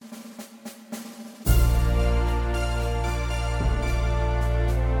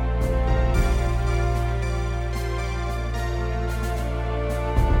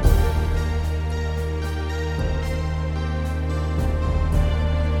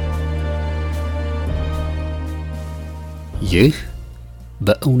ይህ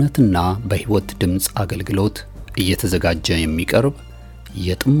በእውነትና በሕይወት ድምጽ አገልግሎት እየተዘጋጀ የሚቀርብ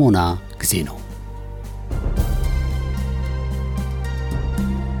የጥሞና ጊዜ ነው።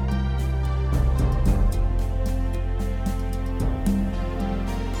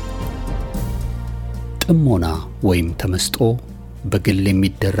 ጥሞና ወይም ተመስጦ በግል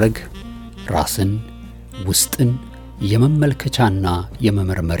የሚደረግ ራስን ውስጥን የመመልከቻና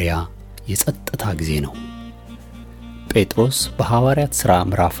የመመርመሪያ የጸጥታ ጊዜ ነው። ጴጥሮስ በሐዋርያት ሥራ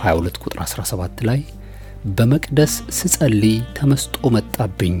ምዕራፍ 22 ቁጥር 17 ላይ በመቅደስ ስጸልይ ተመስጦ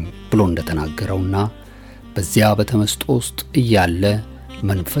መጣብኝ ብሎ እንደተናገረውና በዚያ በተመስጦ ውስጥ እያለ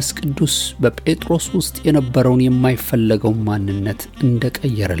መንፈስ ቅዱስ በጴጥሮስ ውስጥ የነበረውን የማይፈለገው ማንነት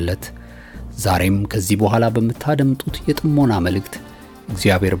እንደቀየረለት ዛሬም ከዚህ በኋላ በመታደምጡት የጥሞና መልእክት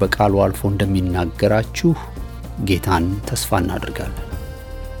እግዚአብሔር በቃሉ አልፎ እንደሚናገራችሁ ጌታን ተስፋ እናደርጋለን።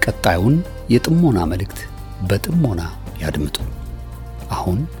 ቀጣዩን የጥሞና መልእክት በጥሞና ያድምጡ።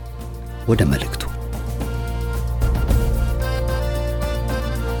 አሁን ወደ መልእክቱ።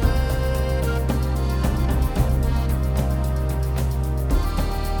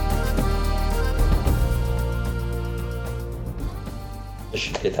 እሺ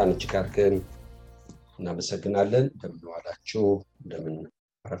ጌታን እጅግ አድርገን እናመሰግናለን። እንደምን ዋላችሁ፣ እንደምን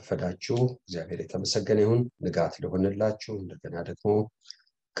አረፈዳችሁ። እግዚአብሔር የተመሰገነ ይሁን። ንጋት ለሆነላችሁ እንደገና ደግሞ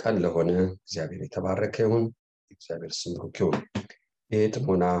ቀን ለሆነ እግዚአብሔር የተባረከ ይሁን። እግዚአብሔር ስም ብሩክ ይሁን።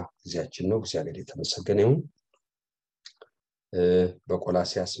 የጥሞና ጊዜያችን ነው። እግዚአብሔር የተመሰገነ ይሁን።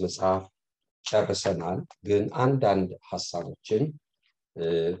 በቆላስይስ መጽሐፍ ጨርሰናል፣ ግን አንዳንድ ሐሳቦችን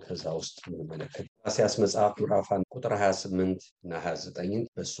ከዛ ውስጥ እንመለከት። ቆላስይስ መጽሐፍ ምዕራፍ 1 ቁጥር 28 እና 29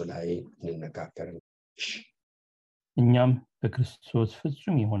 በሱ ላይ እንነጋገራለን። እኛም በክርስቶስ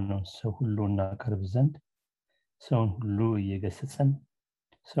ፍጹም የሆነውን ሰው ሁሉ እናቀርብ ዘንድ ሰውን ሁሉ እየገሰጸን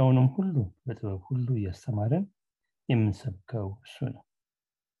ሰውንም ሁሉ በጥበብ ሁሉ እያስተማረን የምንሰብከው እሱ ነው።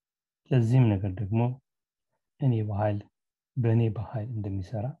 ለዚህም ነገር ደግሞ በእኔ በኃይል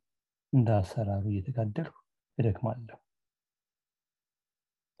እንደሚሰራ እንደ አሰራሩ እየተጋደልኩ እደክማለሁ።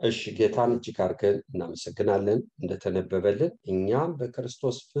 እሺ ጌታን እጅግ አድርገን እናመሰግናለን። እንደተነበበልን እኛም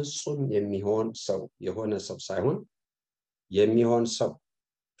በክርስቶስ ፍጹም የሆነ ሰው ሳይሆን የሚሆን ሰው፣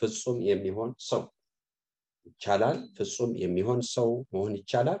 ፍጹም የሚሆን ሰው ይቻላል። ፍጹም የሚሆን ሰው መሆን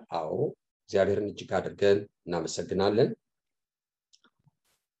ይቻላል። አዎ፣ እግዚአብሔርን እጅግ አድርገን እናመሰግናለን።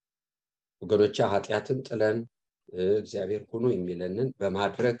 ወገኖቼ ኃጢአትን ጥለን እግዚአብሔር ሁኑ የሚለንን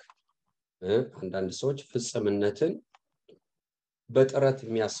በማድረግ አንዳንድ ሰዎች ፍጹምነትን በጥረት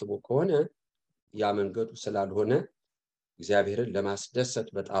የሚያስቡ ከሆነ ያ መንገዱ ስላልሆነ እግዚአብሔርን ለማስደሰት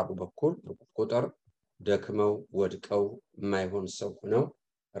በጣሩ በኩል ቁጥር ደክመው ወድቀው የማይሆን ሰው ሆነው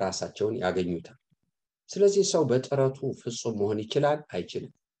ራሳቸውን ያገኙታል። ስለዚህ ሰው በጥረቱ ፍጹም መሆን ይችላል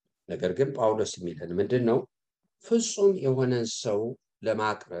አይችልም? ነገር ግን ጳውሎስ የሚለን ምንድነው? ፍጹም የሆነን ሰው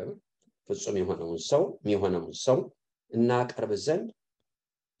ለማቅረብ ፍጹም የሚሆነውን ሰው እናቀርብ ዘንድ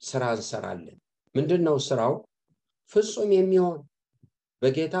ስራ እንሰራለን። ምንድነው ስራው? ፍጹም የሚሆን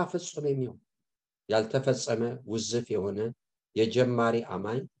በጌታ ፍጹም የሚሆን ያልተፈጸመ ውዝፍ የሆነ የጀማሪ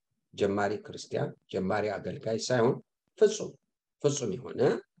አማኝ፣ ጀማሪ ክርስቲያን፣ ጀማሪ አገልጋይ ሳይሆን ፍጹም የሆነ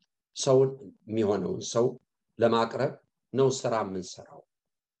የሚሆነውን ሰው ለማቅረብ ነው ስራ የምንሰራው።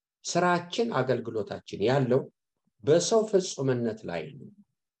 ስራችን፣ አገልግሎታችን ያለው በሰው ፍጹምነት ላይ ነው።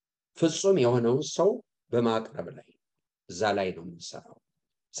 ፍጹም የሆነውን ሰው በማቅረብ ላይ፣ እዛ ላይ ነው የምንሰራው።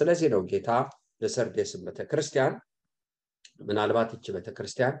 ስለዚህ ነው ጌታ ለሰርዴስም ቤተክርስቲያን፣ ምናልባት እቺ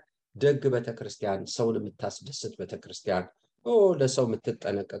ቤተክርስቲያን ደግ ቤተክርስቲያን፣ ሰውን የምታስደስት ቤተክርስቲያን፣ ለሰው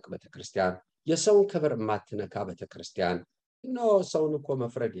የምትጠነቀቅ ቤተክርስቲያን፣ የሰውን ክብር የማትነካ ቤተክርስቲያን፣ ሰውን እኮ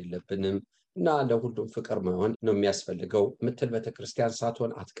መፍረድ የለብንም እና ለሁሉም ፍቅር መሆን ነው የሚያስፈልገው ምትል ቤተክርስቲያን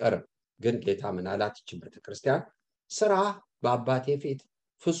ሳትሆን አትቀርም። ግን ጌታ ምን አላት? እቺ ቤተክርስቲያን ስራ በአባቴ ፊት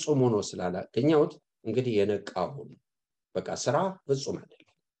ፍጹም ሆኖ ስላላገኘሁት እንግዲህ የነቃው ሁሉ በቃ ስራ ፍጹም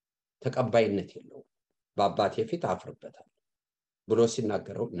አይደለም፣ ተቀባይነት የለውም፣ በአባቴ ፊት አፍርበታል ብሎ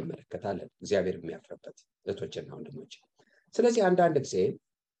ሲናገረው እንመለከታለን። እግዚአብሔር የሚያፍርበት እህቶችና ወንድሞች። ስለዚህ አንዳንድ ጊዜ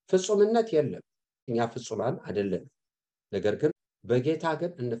ፍጹምነት የለም፣ እኛ ፍጹማን አይደለም፣ ነገር ግን በጌታ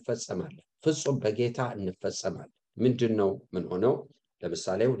ግን እንፈጸማለን። ፍጹም በጌታ እንፈጸማለን። ምንድነው ምን ሆነው?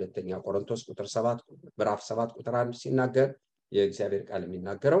 ለምሳሌ ሁለተኛ ቆሮንቶስ ምዕራፍ 7 ቁጥር 1 ሲናገር የእግዚአብሔር ቃል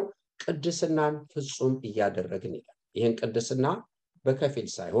የሚናገረው ቅድስናን ፍጹም እያደረግን ይላል። ይህን ቅድስና በከፊል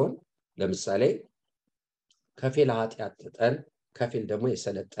ሳይሆን፣ ለምሳሌ ከፊል ኃጢአት ትተን ከፊል ደግሞ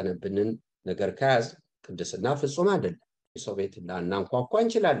የሰለጠነብንን ነገር ከያዝ ቅድስና ፍጹም አይደለም። የሰው ቤት እናንኳኳ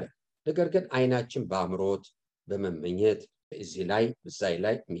እንችላለን፣ ነገር ግን አይናችን በአምሮት በመመኘት እዚህ ላይ እዛይ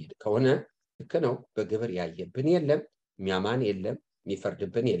ላይ የሚሄድ ከሆነ ልክ ነው። በግብር ያየብን የለም፣ የሚያማን የለም፣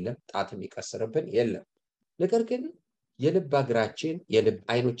 የሚፈርድብን የለም፣ ጣት የሚቀስርብን የለም። ነገር ግን የልብ እግራችን የልብ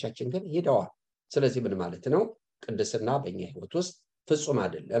አይኖቻችን ግን ሄደዋል። ስለዚህ ምን ማለት ነው? ቅድስና በእኛ ህይወት ውስጥ ፍጹም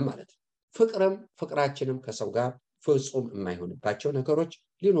አይደለም ማለት ነው። ፍቅራችንም ከሰው ጋር ፍጹም የማይሆንባቸው ነገሮች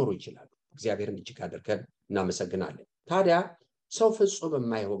ሊኖሩ ይችላሉ። እግዚአብሔርን እጅግ አድርገን እናመሰግናለን። ታዲያ ሰው ፍጹም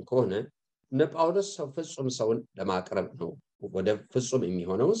የማይሆን ከሆነ እነ ጳውሎስ ሰው ፍጹም ሰውን ለማቅረብ ነው፣ ወደ ፍጹም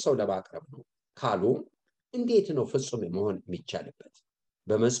የሚሆነውን ሰው ለማቅረብ ነው ካሉ እንዴት ነው ፍጹም መሆን የሚቻልበት?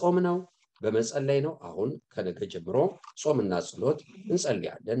 በመጾም ነው? በመጸለይ ነው? አሁን ከነገ ጀምሮ ጾምና ጸሎት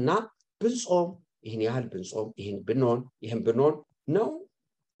እንጸልያለን እና ብንጾም ይህን ያህል ብንጾም ይህን ብንሆን ነው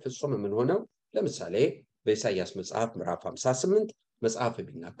ፍጹም የምንሆነው። ለምሳሌ በኢሳይያስ መጽሐፍ ምዕራፍ 58 መጽሐፍ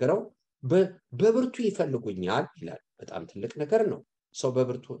የሚናገረው በብርቱ ይፈልጉኛል ይላል። በጣም ትልቅ ነገር ነው። ሰው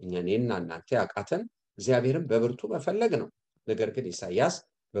በብርቱ እኔና እናንተ ያቃተን እግዚአብሔርን በብርቱ መፈለግ ነው። ነገር ግን ኢሳይያስ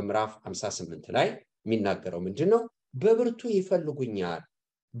በምዕራፍ 58 ላይ የሚናገረው ምንድነው? በብርቱ ይፈልጉኛል፣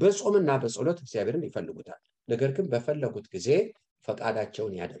 በጾምና በጸሎት እግዚአብሔርን ይፈልጉታል። ነገር ግን በፈለጉት ጊዜ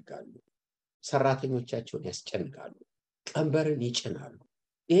ፈቃዳቸውን ያደርጋሉ፣ ሰራተኞቻቸውን ያስጨንቃሉ፣ ቀንበርን ይጭናሉ።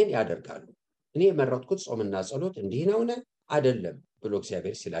 ይህን ያደርጋሉ። እኔ የመረጥኩት ጾምና ጸሎት እንዲህ ነውን? አይደለም ብሎ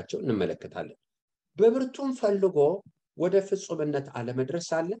እግዚአብሔር ሲላቸው እንመለከታለን። በብርቱም ፈልጎ ወደ ፍጹምነት አለመድረስ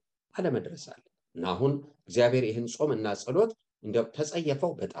አለ። እና አሁን እግዚአብሔር ይህን ጾምና ጸሎት እንደው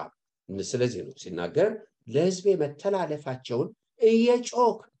ተጸየፈው በጣም። ስለዚህ ነው ሲናገር ለሕዝቤ መተላለፋቸውን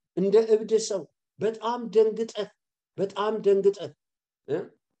እየጮክ እንደ እብድ ሰው በጣም ደንግጠህ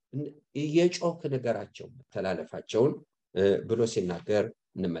እየጮክ ነገራቸው መተላለፋቸውን ብሎ ሲናገር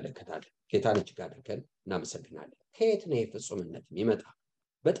እንመለከታለን። ጌታን እጅግ አድርገን እናመሰግናለን። ከየት ነው የፍጹምነት የሚመጣ?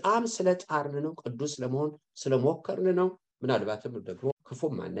 በጣም ስለጣርን ነው? ቅዱስ ለመሆን ስለሞከርን ነው? ምናልባትም ደግሞ ክፉ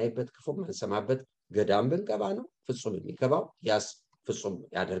ማናይበት ክፉ ማንሰማበት ገዳም ብንገባ ነው ፍጹም የሚገባው? ያስ ፍጹም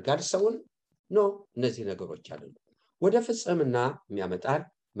ያደርጋል ሰውን ነው? እነዚህ ነገሮች አይደሉም። ወደ ፍጹምና የሚያመጣን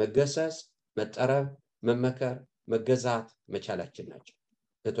መገሰጽ፣ መጠረብ፣ መመከር፣ መገዛት መቻላችን ናቸው።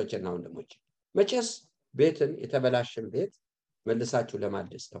 እህቶችና ወንድሞች መቼስ ቤትን የተበላሸን ቤት መልሳችሁ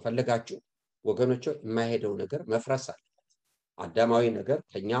ለማደስ ከፈለጋችሁ ወገኖች የማይሄደው ነገር መፍረስ አለበት። አዳማዊ ነገር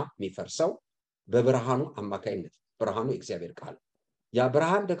ከኛ የሚፈርሰው በብርሃኑ አማካይነት፣ ብርሃኑ የእግዚአብሔር ቃል፣ ያ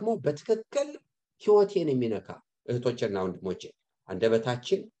ብርሃን ደግሞ በትክክል ህይወቴን የሚነካ እህቶችና ወንድሞቼ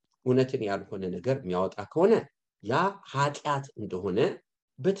አንደበታችን እውነትን ያልሆነ ነገር የሚያወጣ ከሆነ ያ ኃጢአት እንደሆነ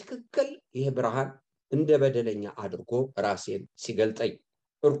በትክክል ይሄ ብርሃን እንደ በደለኛ አድርጎ ራሴን ሲገልጠኝ፣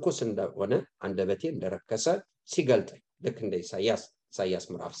 እርኩስ እንደሆነ አንደበቴ እንደረከሰ ሲገልጠኝ፣ ልክ እንደ ኢሳይያስ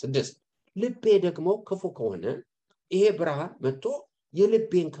ምዕራፍ 6 ልቤ ደግሞ ክፉ ከሆነ ይሄ ብርሃን መጥቶ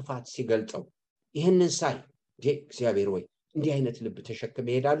የልቤን ክፋት ሲገልጠው ይህንን ሳይ እግዚአብሔር ወይ እንዲህ አይነት ልብ ተሸክሜ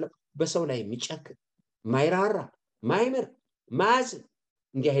እሄዳለሁ፣ በሰው ላይ የሚጨክን ማይራራ ማይምር ማያዝን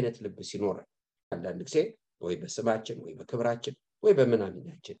እንዲህ አይነት ልብ ሲኖረን አንዳንድ ጊዜ ወይ በስማችን ወይ በክብራችን ወይ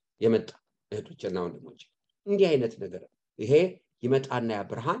በምናምናችን የመጣ እህቶችና ወንድሞች እንዲህ አይነት ነገር ይሄ ይመጣና ያ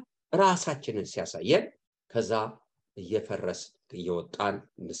ብርሃን ራሳችንን ሲያሳየን ከዛ እየፈረስ እየወጣን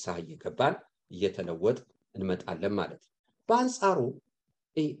ንስሐ እየገባን እየተለወጥ እንመጣለን ማለት ነው። በአንጻሩ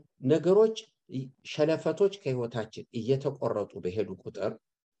ነገሮች ሸለፈቶች ከህይወታችን እየተቆረጡ በሄዱ ቁጥር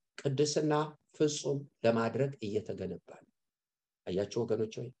ቅድስና ፍጹም ለማድረግ እየተገነባን አያችሁ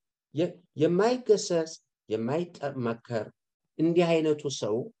ወገኖች ሆይ የማይገሰጽ የማይመከር እንዲህ አይነቱ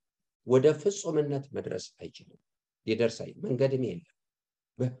ሰው ወደ ፍጹምነት መድረስ አይችልም። ሊደርሳይ መንገድም የለም።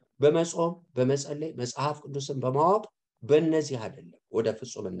 በመጾም በመጸለይ መጽሐፍ ቅዱስን በማወቅ በእነዚህ አይደለም ወደ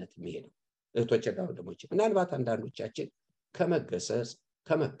ፍጹምነት የሚሄደው። እህቶችና ወንድሞች ምናልባት አንዳንዶቻችን ከመገሰጽ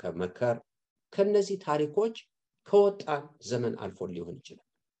ከመከር ከነዚህ ታሪኮች ከወጣን ዘመን አልፎ ሊሆን ይችላል።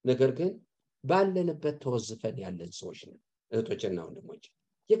 ነገር ግን ባለንበት ተወዝፈን ያለን ሰዎች ነን። እህቶችና ወንድሞች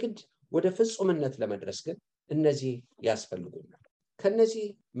የግድ ወደ ፍጹምነት ለመድረስ ግን እነዚህ ያስፈልጉናል። ከነዚህ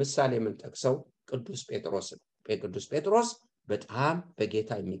ምሳሌ የምንጠቅሰው ቅዱስ ጴጥሮስ ነው። ቅዱስ ጴጥሮስ በጣም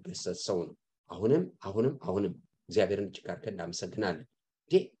በጌታ የሚገሰጽ ሰው ነው። አሁንም እግዚአብሔርን እጅግ አድርገን እናመሰግናለን።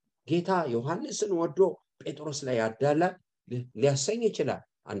 ጌታ ዮሐንስን ወዶ ጴጥሮስ ላይ ያዳላ ሊያሰኝ ይችላል።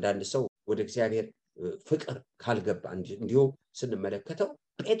 አንዳንድ ሰው ወደ እግዚአብሔር ፍቅር ካልገባ እንዲሁ ስንመለከተው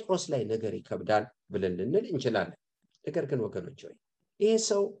ጴጥሮስ ላይ ነገር ይከብዳል ብለን ልንል እንችላለን። ነገር ግን ወገኖች ሆይ ይሄ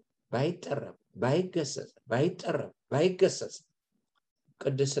ሰው ባይገሰጽ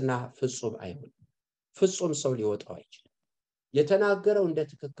ቅድስና ፍጹም አይሆንም። ፍጹም ሰው ሊወጣው አይችልም። የተናገረው እንደ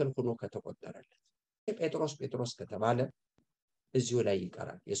ትክክል ሆኖ ከተቆጠረለት ጴጥሮስ ከተባለ እዚሁ ላይ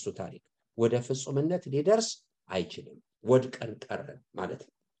ይቀራል። የሱ ታሪክ ወደ ፍጹምነት ሊደርስ አይችልም። ወድቀን ቀረን ማለት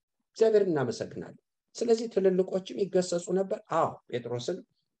ነው። እግዚአብሔር እናመሰግናለን። ስለዚህ ትልልቆችም ይገሰጹ ነበር። ጴጥሮስን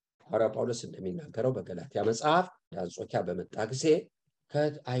ሐዋርያ ጳውሎስ እንደሚናገረው በገላትያ መጽሐፍ አንጾኪያ በመጣ ጊዜ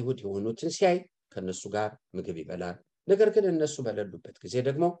ከአይሁድ የሆኑትን ሲያይ ከነሱ ጋር ምግብ ይበላል። ነገር ግን እነሱ በሌሉበት ጊዜ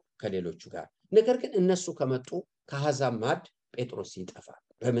ደግሞ ከሌሎቹ ጋር። ነገር ግን እነሱ ከመጡ ከአሕዛብ ማዕድ ጴጥሮስ ይጠፋል፣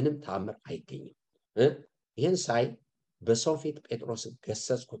 በምንም ተአምር አይገኝም። ይህን ሳይ በሰው ፊት ጴጥሮስን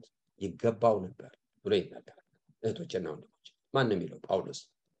ገሰጽኩት፣ ይገባው ነበር ብሎ ይናገራል። እህቶችና ወንድሞች፣ ማን ነው የሚለው? ጳውሎስ።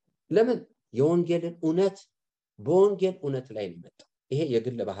 ለምን? የወንጌልን እውነት በወንጌል እውነት ላይ ነው የመጣው። ይሄ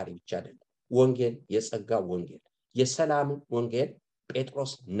የግል ባህሪ ብቻ አይደለም። ወንጌል፣ የጸጋ ወንጌል፣ የሰላም ወንጌል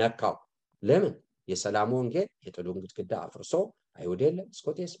ጴጥሮስ ነካው። ለምን? የሰላም ወንጌል የጥሉን ግድግዳ አፍርሶ አይሁድ የለም፣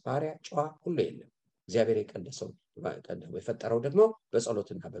 ስኮቴስ፣ ባሪያ፣ ጨዋ ሁሉ የለም። እግዚአብሔር የቀደሰው የፈጠረው ደግሞ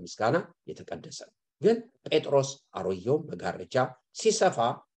በጸሎትና በምስጋና የተቀደሰ። ግን ጴጥሮስ አሮየውን መጋረጃ ሲሰፋ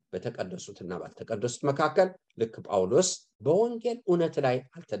በተቀደሱትና ባልተቀደሱት መካከል ልክ ጳውሎስ በወንጌል እውነት ላይ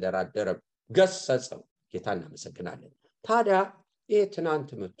አልተደራደረም፣ ገሰጸው። ጌታ እናመሰግናለን። ታዲያ ይህ ትናንት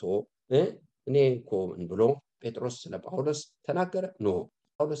መጥቶ እኔ እኮ ብሎ ጴጥሮስ ስለ ጳውሎስ ተናገረ? ኖ፣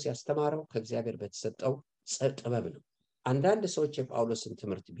 ጳውሎስ ያስተማረው ከእግዚአብሔር በተሰጠው ጥበብ ነው። አንዳንድ ሰዎች የጳውሎስን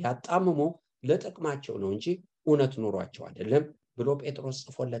ትምህርት ቢያጣምሙ ለጥቅማቸው ነው እንጂ እውነት ኖሯቸው አይደለም ብሎ ጴጥሮስ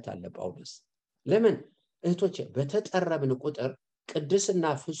ጽፎለታል ለጳውሎስ። ለምን? እህቶቼ፣ በተጠረብን ቁጥር ቅድስና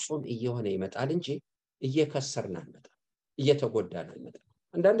ፍጹም እየሆነ ይመጣል እንጂ እየከሰርን አንመጣም፣ እየተጎዳን አንመጣም።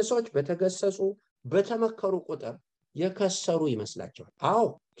 አንዳንድ ሰዎች በተገሰጹ በተመከሩ ቁጥር የከሰሩ ይመስላቸዋል። አዎ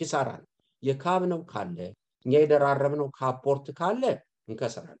ኪሳራ ነው። የካብነው ካለ እኛ የደራረብነው ካፖርት ካለ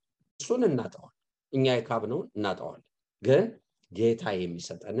እንከሰራለን፣ እሱን እናጠዋለን። እኛ የካብነውን እናጠዋለን፣ ግን ጌታ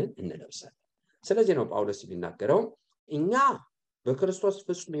የሚሰጠንን እንለብሳለን። ስለዚህ ነው ጳውሎስ የሚናገረው እኛ በክርስቶስ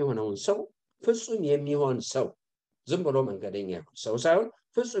ፍጹም የሆነውን ሰው ፍጹም የሚሆን ሰው ዝም ብሎ መንገደኛ ይሆን ሰው ሳይሆን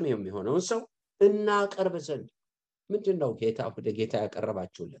ፍጹም የሚሆነውን ሰው እናቀርብ ዘንድ። ምንድነው ጌታ ወደ ጌታ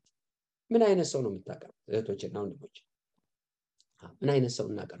ያቀረባችሁለት? ምን አይነት ሰው ነው የምታቀርብ? እህቶችና ወንድሞች፣ ምን አይነት ሰው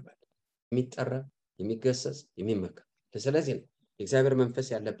እናቀርባለን? የሚጠረብ፣ የሚገሰጽ፣ የሚመከር። ስለዚህ ነው የእግዚአብሔር መንፈስ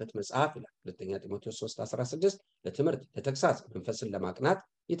ያለበት መጽሐፍ ይላል 2 ጢሞቴዎስ 3:16 ለትምህርት፣ ለተግሳጽ፣ መንፈስን ለማቅናት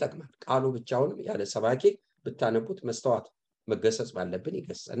ይጠቅማል። ቃሉ ብቻውንም ያለ ሰባኪ ብታነቡት መስተዋት፣ መገሰጽ ባለብን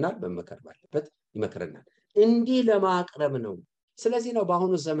ይገስጸናል፣ መመከር ባለበት ይመክረናል። እንዲህ ለማቅረብ ነው። ስለዚህ ነው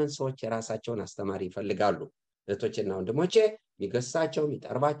በአሁኑ ዘመን ሰዎች የራሳቸውን አስተማሪ ይፈልጋሉ። እህቶችና ወንድሞቼ፣ የሚገሳቸው፣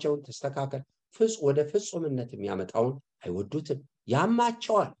 የሚጠርባቸውን ተስተካከል ወደ ፍጹምነት የሚያመጣውን አይወዱትም፣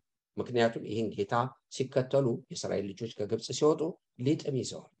 ያማቸዋል። ምክንያቱም ይህን ጌታ ሲከተሉ የእስራኤል ልጆች ከግብፅ ሲወጡ ሊጥም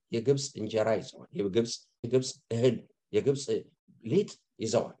ይዘዋል፣ የግብፅ እንጀራ ይዘዋል፣ የግብፅ እህል፣ የግብፅ ሊጥ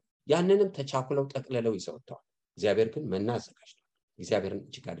ይዘዋል። ያንንም ተቻኩለው ጠቅልለው ይዘውተዋል። እግዚአብሔር ግን መና አዘጋጅቷል። እግዚአብሔርን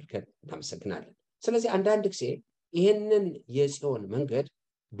እጅግ አድርገን እናመሰግናለን። ስለዚህ አንዳንድ ጊዜ ይህንን የጽዮን መንገድ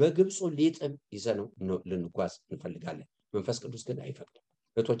በግብፁ ሊጥም ይዘነው ልንጓዝ እንፈልጋለን። መንፈስ ቅዱስ ግን አይፈቅድም።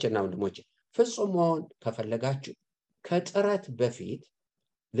 እህቶችና ወንድሞቼ፣ ፍጹም መሆን ከፈለጋችሁ ከጥረት በፊት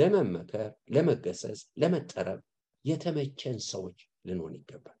ለመመከር፣ ለመገሰጽ፣ ለመጠረብ የተመቸን ሰዎች ልንሆን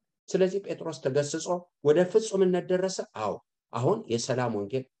ይገባል። ስለዚህ ጴጥሮስ ተገስጾ ወደ ፍጹምነት ደረሰ። አዎ፣ አሁን የሰላም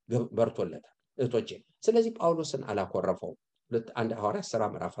ወንጌል በርቶለታል እህቶቼ። ስለዚህ ጳውሎስን አላኮረፈውም። 1 ሐዋርያት ሥራ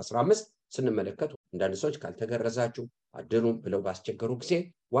ምዕራፍ 15 ስንመለከቱ አንዳንድ ሰዎች ካልተገረዛችሁ አድኑም ብለው ባስቸገሩ ጊዜ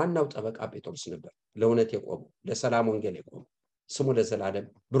ዋናው ጠበቃ ጴጥሮስ ነበር። ለእውነት የቆሙ፣ ለሰላም ወንጌል የቆሙ። ስሙ ለዘላለም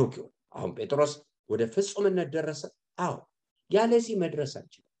ብሩክ ይሁን። አሁን ጴጥሮስ ወደ ፍጹምነት ደረሰ። አዎ፣ ያለዚህ መድረስ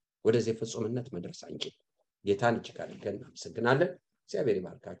አንችልም። ወደዚህ ፍጹምነት መድረስ አንችልም። ጌታን እጅግ አድርገን እናመሰግናለን። እግዚአብሔር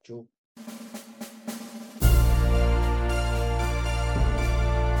ይባርካችሁ።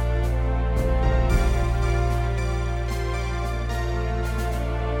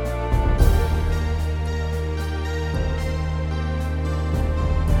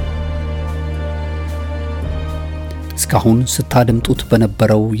 እስካሁን ስታደምጡት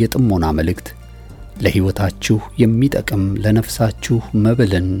በነበረው የጥሞና መልእክት ለሕይወታችሁ የሚጠቅም ለነፍሳችሁ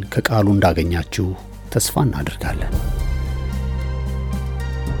መብልን ከቃሉ እንዳገኛችሁ ተስፋ እናደርጋለን።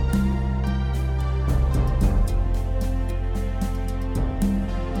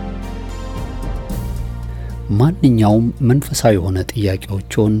 ማንኛውም መንፈሳዊ የሆነ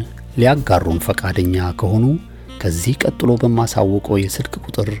ጥያቄዎችን ሊያጋሩን ፈቃደኛ ከሆኑ ከዚህ ቀጥሎ በማሳወቀው የስልክ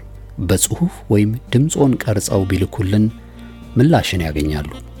ቁጥር በጽሁፍ ወይም ድምጾን ቀርጸው ቢልኩልን ምላሽን ያገኛሉ።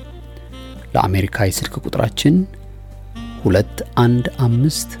 ለአሜሪካ የስልክ ቁጥራችን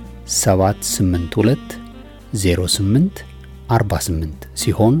 2157820848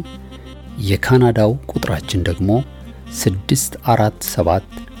 ሲሆን የካናዳው ቁጥራችን ደግሞ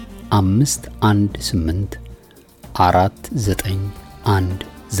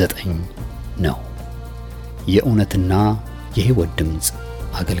 647-518-4919 ነው። የእውነትና የሕይወት ድምጽ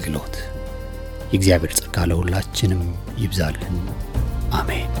አገልግሎት። የእግዚአብሔር ጸጋ ለሁላችንም ይብዛልን።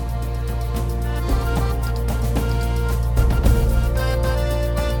 አሜን።